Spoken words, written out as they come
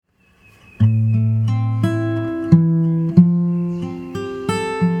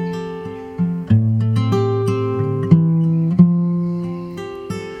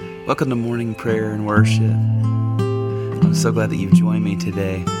Welcome to morning prayer and worship. I'm so glad that you've joined me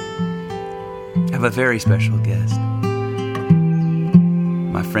today. I have a very special guest,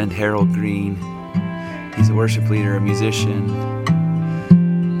 my friend Harold Green. He's a worship leader, a musician,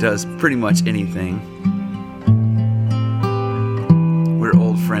 does pretty much anything. We're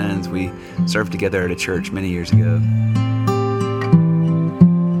old friends. We served together at a church many years ago.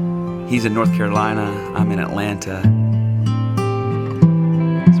 He's in North Carolina. I'm in Atlanta.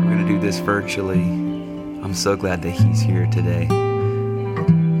 So we're going to do this virtually. I'm so glad that he's here today,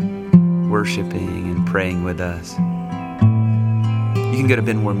 worshiping and praying with us. You can go to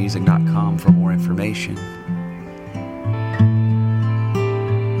benmoremusic.com for more information.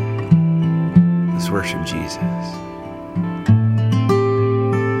 Let's worship Jesus.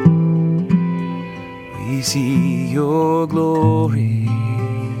 We see your glory.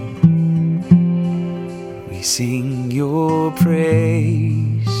 We sing your praise.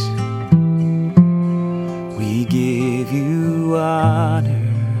 We give you honor.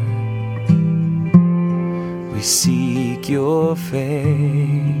 We seek your face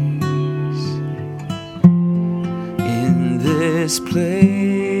in this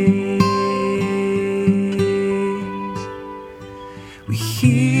place. We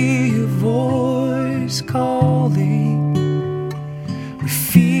hear your voice calling. We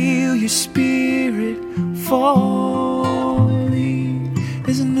feel your spirit falling.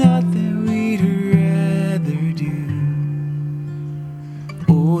 There's nothing we'd rather do.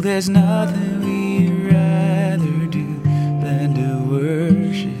 Oh, there's nothing we'd rather do than to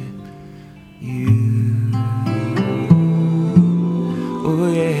worship you. Oh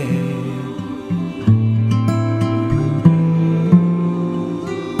yeah.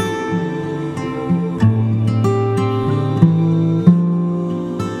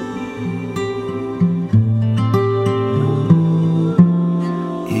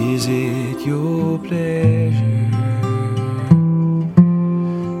 Is it your pleasure?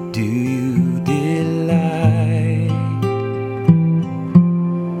 Do you delight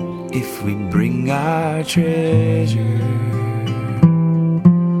if we bring our treasure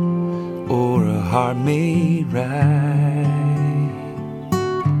or a heart made right?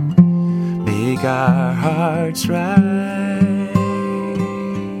 Make our hearts right.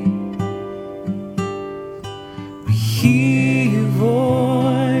 We hear your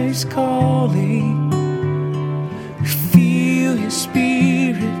voice calling. We feel your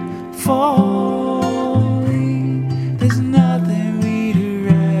spirit falling. There's nothing we'd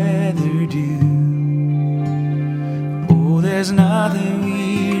rather do. Oh, there's nothing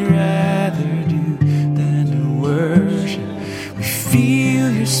we'd rather do than to worship. We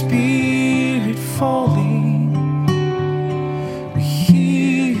feel your spirit falling. We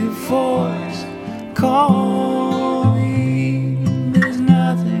hear your voice calling. There's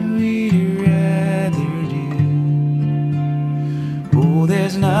nothing we'd rather do. Oh,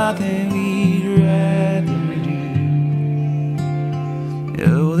 there's nothing we'd rather do.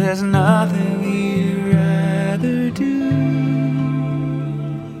 Oh, there's nothing we'd rather do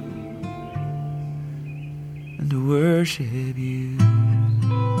than to worship you.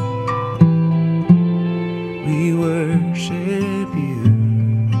 We worship you.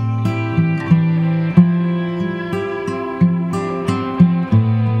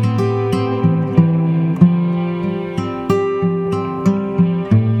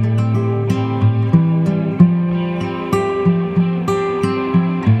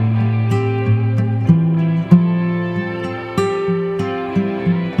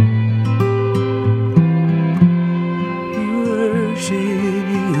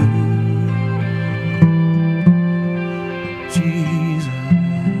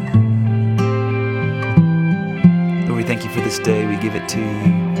 Thank you for this day. We give it to you.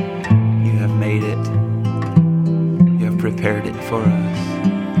 You have made it. You have prepared it for us.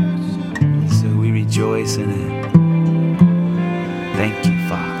 So we rejoice in it. Thank you,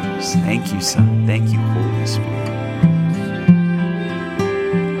 Father. Thank you, Son. Thank you, Holy Spirit.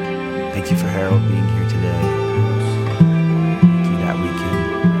 Thank you for Harold being here today. Thank you that we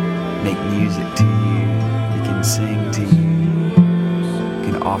can make music to you. We can sing to you. We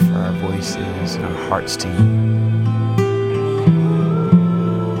can offer our voices and our hearts to you.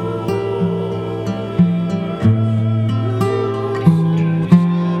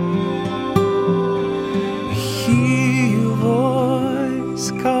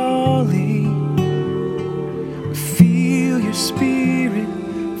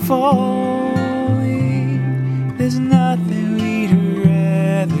 Falling, there's nothing we'd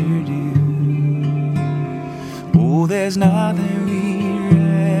rather do. Oh, there's nothing we'd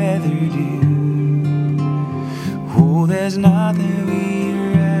rather do. Oh, there's nothing we'd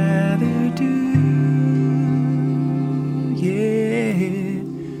rather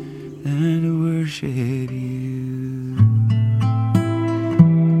and to worship you.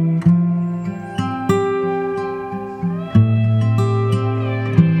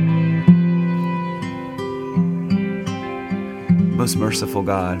 Most merciful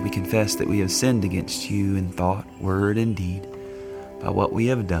God, we confess that we have sinned against you in thought, word, and deed, by what we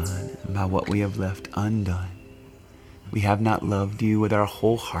have done and by what we have left undone. We have not loved you with our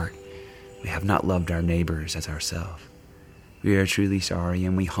whole heart. We have not loved our neighbors as ourselves. We are truly sorry,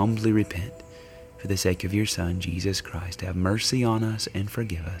 and we humbly repent for the sake of your Son, Jesus Christ. Have mercy on us and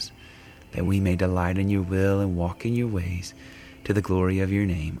forgive us, that we may delight in your will and walk in your ways, to the glory of your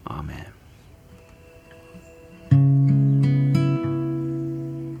name. Amen.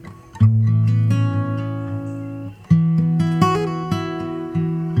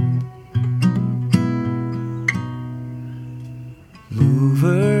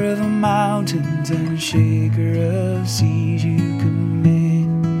 Mover of mountains and shaker of seas, you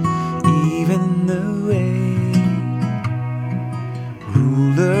command even the waves.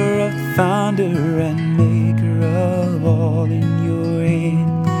 Ruler of thunder and maker of all, in your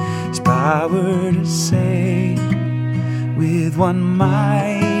hand is power to save. With one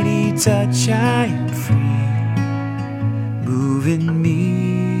mighty touch I am free. Move in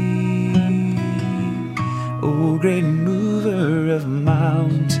me, O great mover of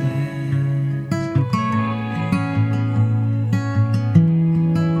mountains.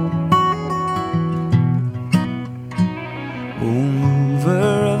 O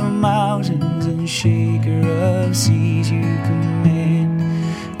mover of mountains and shaker of seas, you command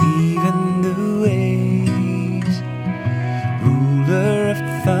even the waves. Ruler of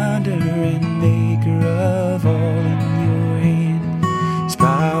thunder and maker of all, in your hand is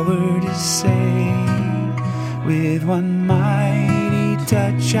power to save. With one mighty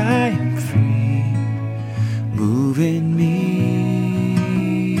touch I am free. Move in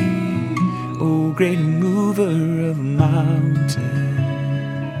me, O great mover of mountains.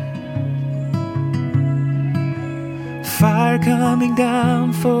 Fire coming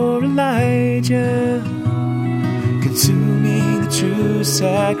down for Elijah, consuming the true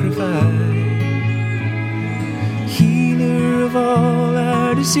sacrifice. Healer of all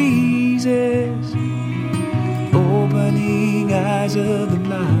our diseases, opening eyes of the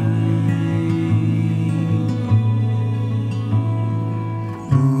blind.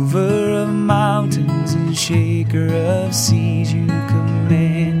 Mover of mountains and shaker of seas, you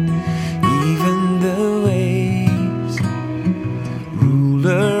command even the waves.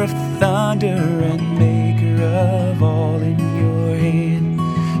 Ruler of thunder and maker of all, in your hand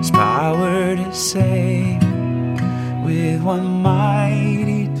is power to save. With one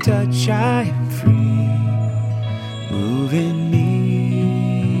mighty touch I am free. Move in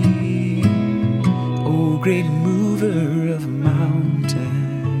me, O great mover of mountains.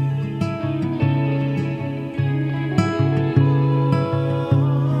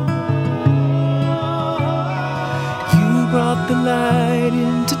 You brought the light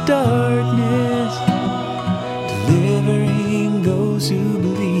into darkness, delivering those who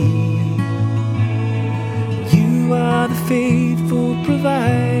believe. You are the faithful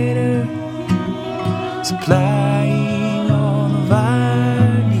provider, supplying all of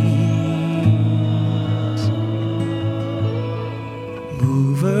our needs.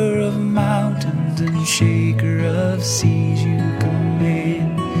 Mover of mountains and shaker of seas, you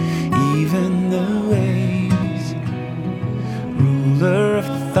command even the waves. Ruler of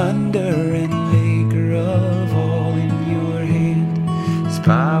thunder and maker of all, in your hand is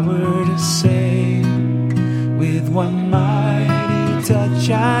power to save. With one mighty touch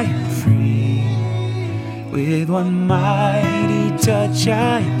I am free. With one mighty touch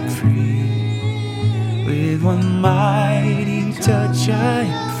I am free. With one mighty touch I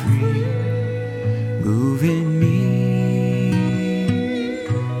am free. Move in me,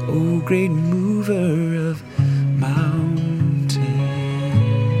 O great mover of mountains.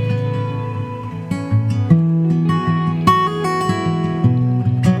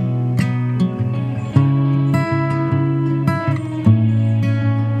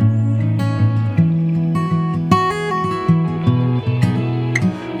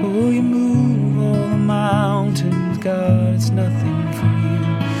 God, it's nothing for you.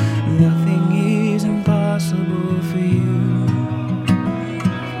 Nothing is impossible for you.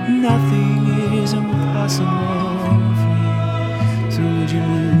 Nothing is impossible for you. So would you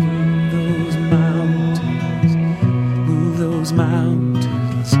move those mountains? Move those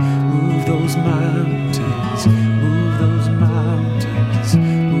mountains. Move those mountains. Move those mountains.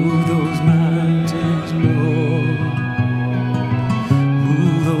 Move those mountains, Lord.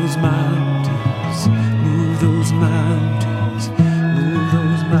 Move those mountains. Move those mountains, move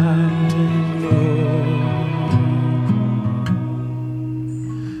those mountains.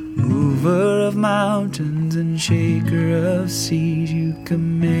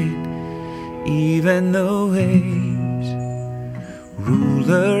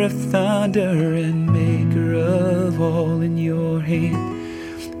 ruler of thunder and maker of all. In your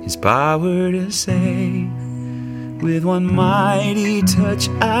hand His power to save. With one mighty touch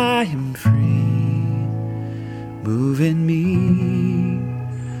I am free. Move in me,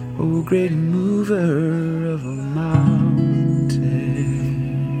 O great mover of mountains.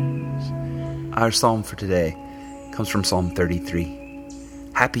 Our psalm for today comes from Psalm 33.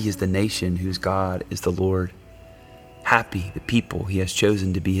 Happy is the nation whose God is the Lord. Happy the people He has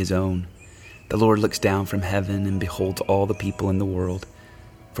chosen to be His own. The Lord looks down from heaven and beholds all the people in the world.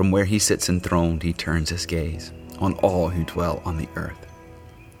 From where He sits enthroned, He turns His gaze on all who dwell on the earth.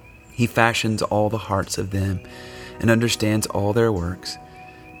 He fashions all the hearts of them and understands all their works.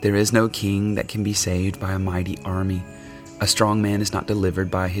 There is no king that can be saved by a mighty army. A strong man is not delivered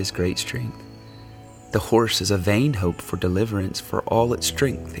by his great strength. The horse is a vain hope for deliverance, for all its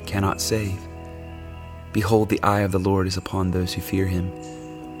strength it cannot save. Behold, the eye of the Lord is upon those who fear Him,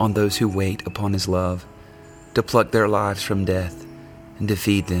 on those who wait upon His love, to pluck their lives from death and to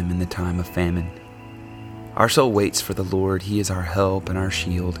feed them in the time of famine. Our soul waits for the Lord. He is our help and our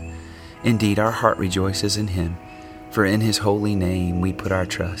shield. Indeed, our heart rejoices in Him, for in His holy name we put our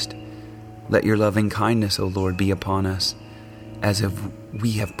trust. Let your loving kindness, O Lord, be upon us, as if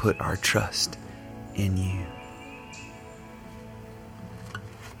we have put our trust in You.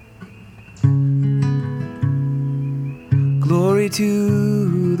 Glory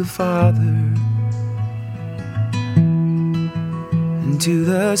to the Father, and to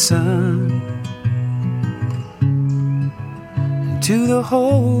the Son, and to the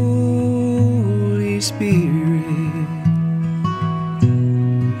Holy Spirit,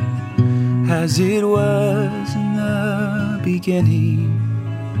 as it was in the beginning,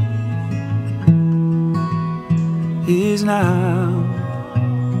 is now,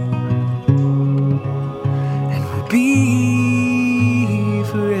 and will be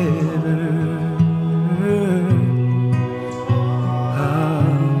forever. Amen.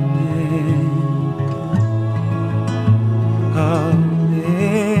 Amen.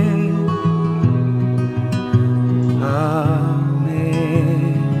 Amen.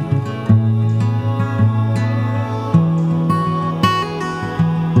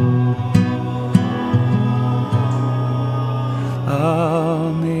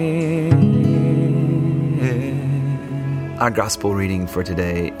 Amen. Our gospel reading for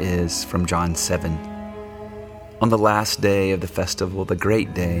today is from John 7. On the last day of the festival, the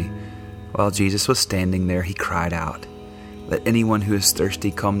great day, while Jesus was standing there, He cried out, "Let anyone who is thirsty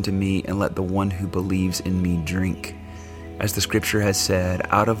come to me, and let the one who believes in me drink. As the scripture has said,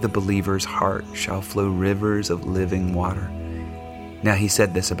 out of the believer's heart shall flow rivers of living water." Now He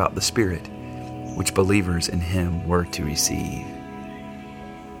said this about the Spirit, which believers in Him were to receive.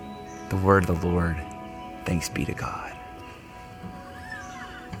 The word of the Lord. Thanks be to God.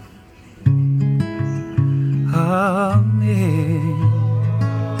 Amen.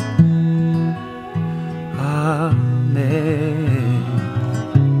 Amen.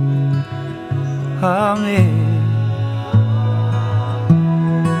 Amen.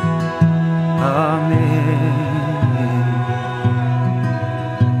 Amen.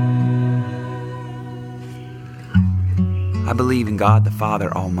 I believe in God the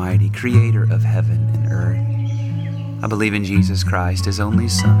Father Almighty, creator of heaven and earth. I believe in Jesus Christ, His only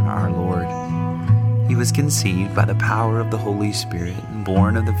Son, our Lord. He was conceived by the power of the Holy Spirit and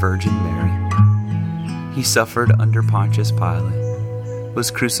born of the Virgin Mary. He suffered under Pontius Pilate, was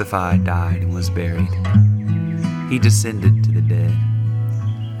crucified, died, and was buried. He descended to the dead.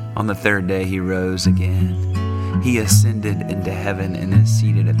 On the third day He rose again. He ascended into heaven and is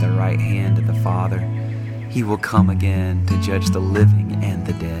seated at the right hand of the Father. He will come again to judge the living and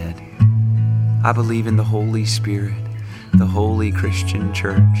the dead. I believe in the Holy Spirit, the holy Christian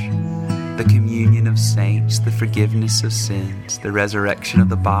church, the communion of saints, the forgiveness of sins, the resurrection of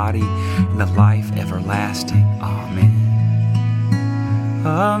the body, and the life everlasting. Amen.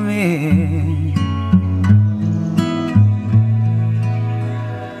 Amen.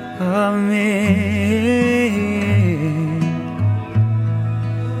 Amen.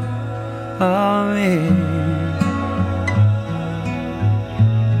 Amen.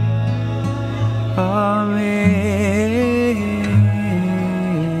 Amen.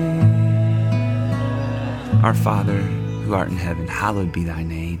 Our Father, who art in heaven, hallowed be Thy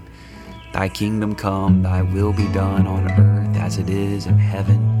name. Thy kingdom come, Thy will be done on earth as it is in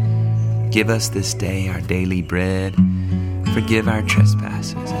heaven. Give us this day our daily bread. Forgive our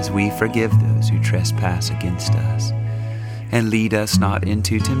trespasses as we forgive those who trespass against us. And lead us not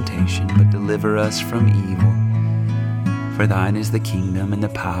into temptation, but deliver us from evil. For Thine is the kingdom and the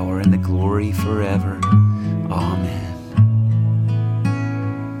power and the glory forever. Amen.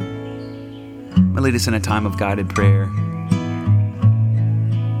 to lead us in a time of guided prayer.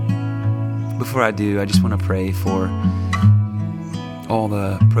 Before I do, I just want to pray for all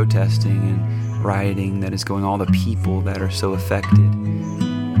the protesting and rioting that is going on, all the people that are so affected.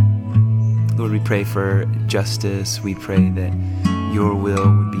 Lord, we pray for justice. We pray that your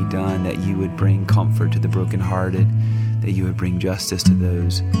will would be done, that you would bring comfort to the brokenhearted, that you would bring justice to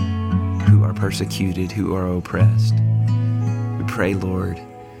those who are persecuted, who are oppressed. We pray, Lord,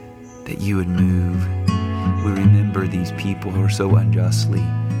 that you would move. We remember these people who are so unjustly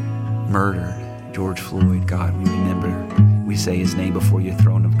murdered. George Floyd, God, we remember. We say his name before your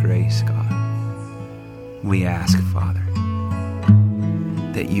throne of grace, God. We ask, Father,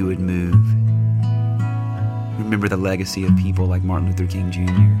 that you would move. Remember the legacy of people like Martin Luther King Jr.,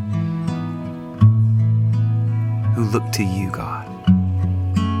 who looked to you, God.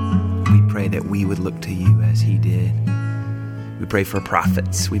 We pray that we would look to you as he did. We pray for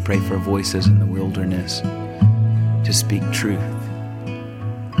prophets. We pray for voices in the wilderness to speak truth,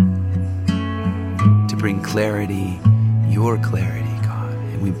 to bring clarity, your clarity, God.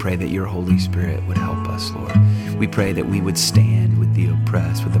 And we pray that your Holy Spirit would help us, Lord. We pray that we would stand with the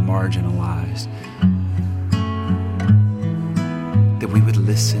oppressed, with the marginalized, that we would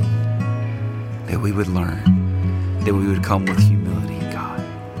listen, that we would learn, that we would come with humility, God.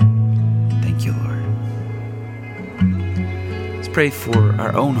 Thank you, Lord. Let's pray for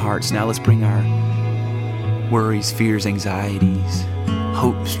our own hearts now. Let's bring our worries, fears, anxieties,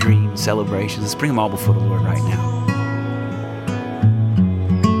 hopes, dreams, celebrations. Let's bring them all before the Lord right now.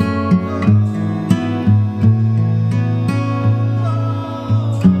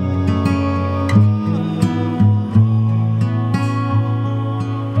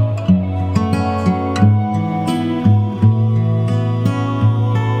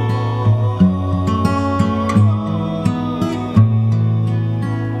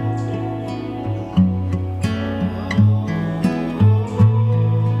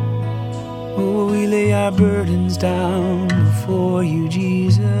 Our burdens down before you,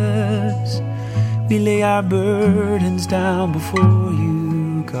 Jesus. We lay our burdens down before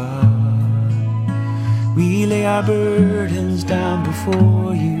you, God. We lay our burdens down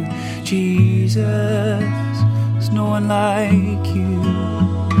before you, Jesus. There's no one like you,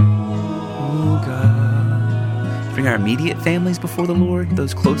 oh God. Bring our immediate families before the Lord,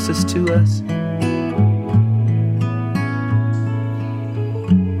 those closest to us.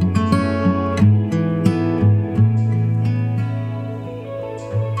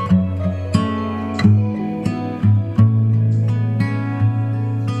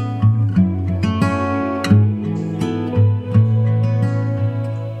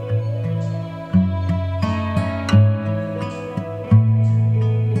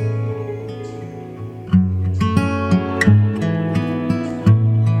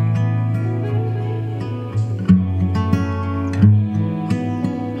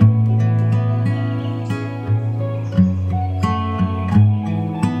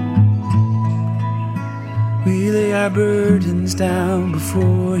 We lay our burdens down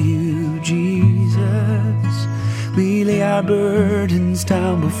before you, Jesus. We lay our burdens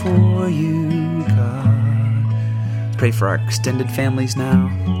down before you, God. Pray for our extended families now.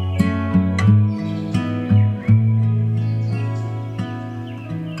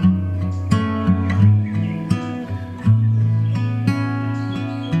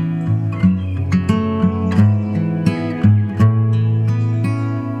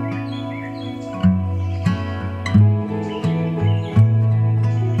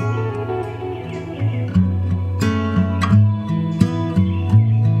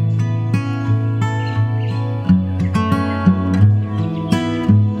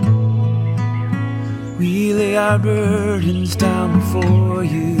 We lay our burdens down before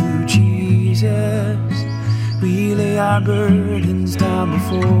you, Jesus. We lay our burdens down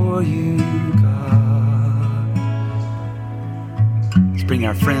before you, God. Let's bring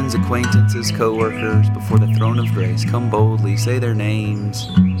our friends, acquaintances, co-workers before the throne of grace. Come boldly, say their names.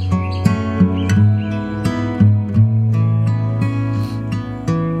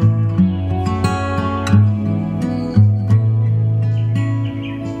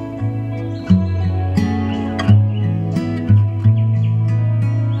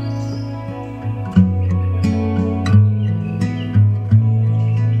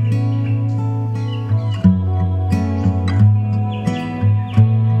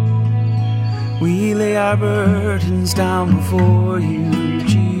 We lay our burdens down before you,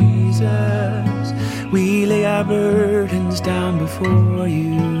 Jesus. We lay our burdens down before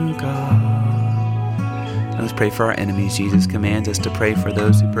you, God. Let's pray for our enemies. Jesus commands us to pray for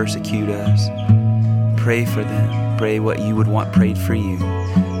those who persecute us. Pray for them. Pray what you would want prayed for you.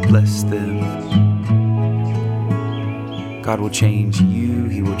 Bless them. God will change you.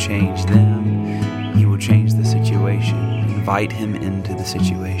 He will change them. He will change the situation. Invite Him into the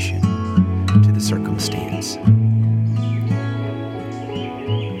situation, to the circumstance.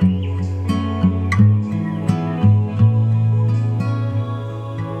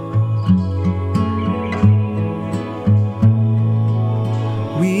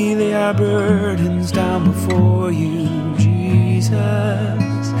 We lay our burdens down before you, Jesus.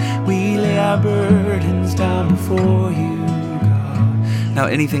 We lay our burdens down before you, God. Now,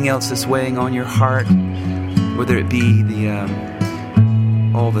 anything else that's weighing on your heart, whether it be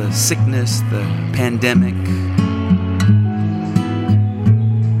all the sickness, the pandemic,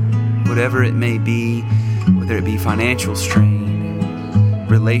 whatever it may be, whether it be financial strain,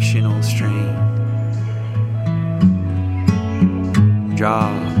 relational strain,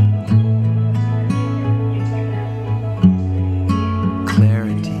 job,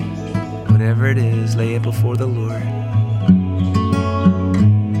 clarity, whatever it is, lay it before the Lord.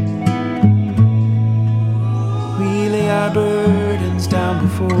 We lay our burdens down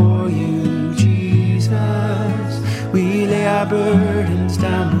before you, Jesus. We lay our burdens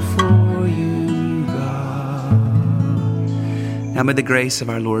down before you, God. Now may the grace of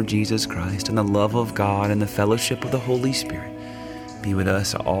our Lord Jesus Christ and the love of God and the fellowship of the Holy Spirit be with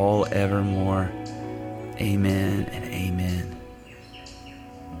us all evermore. Amen and amen.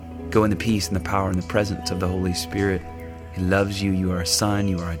 Go in the peace and the power and the presence of the Holy Spirit. He loves you. You are a son.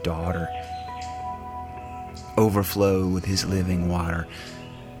 You are a daughter. Overflow with His living water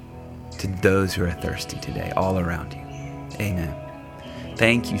to those who are thirsty today, all around you. Amen.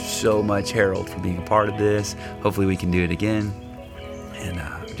 Thank you so much, Harold, for being a part of this. Hopefully we can do it again. And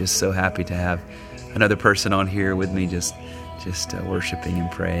I'm just so happy to have another person on here with me, just worshiping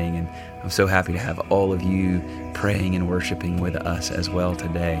and praying. And I'm so happy to have all of you praying and worshiping with us as well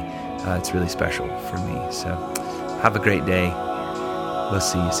today. It's really special for me. So have a great day. We'll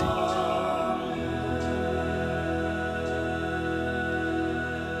see you soon.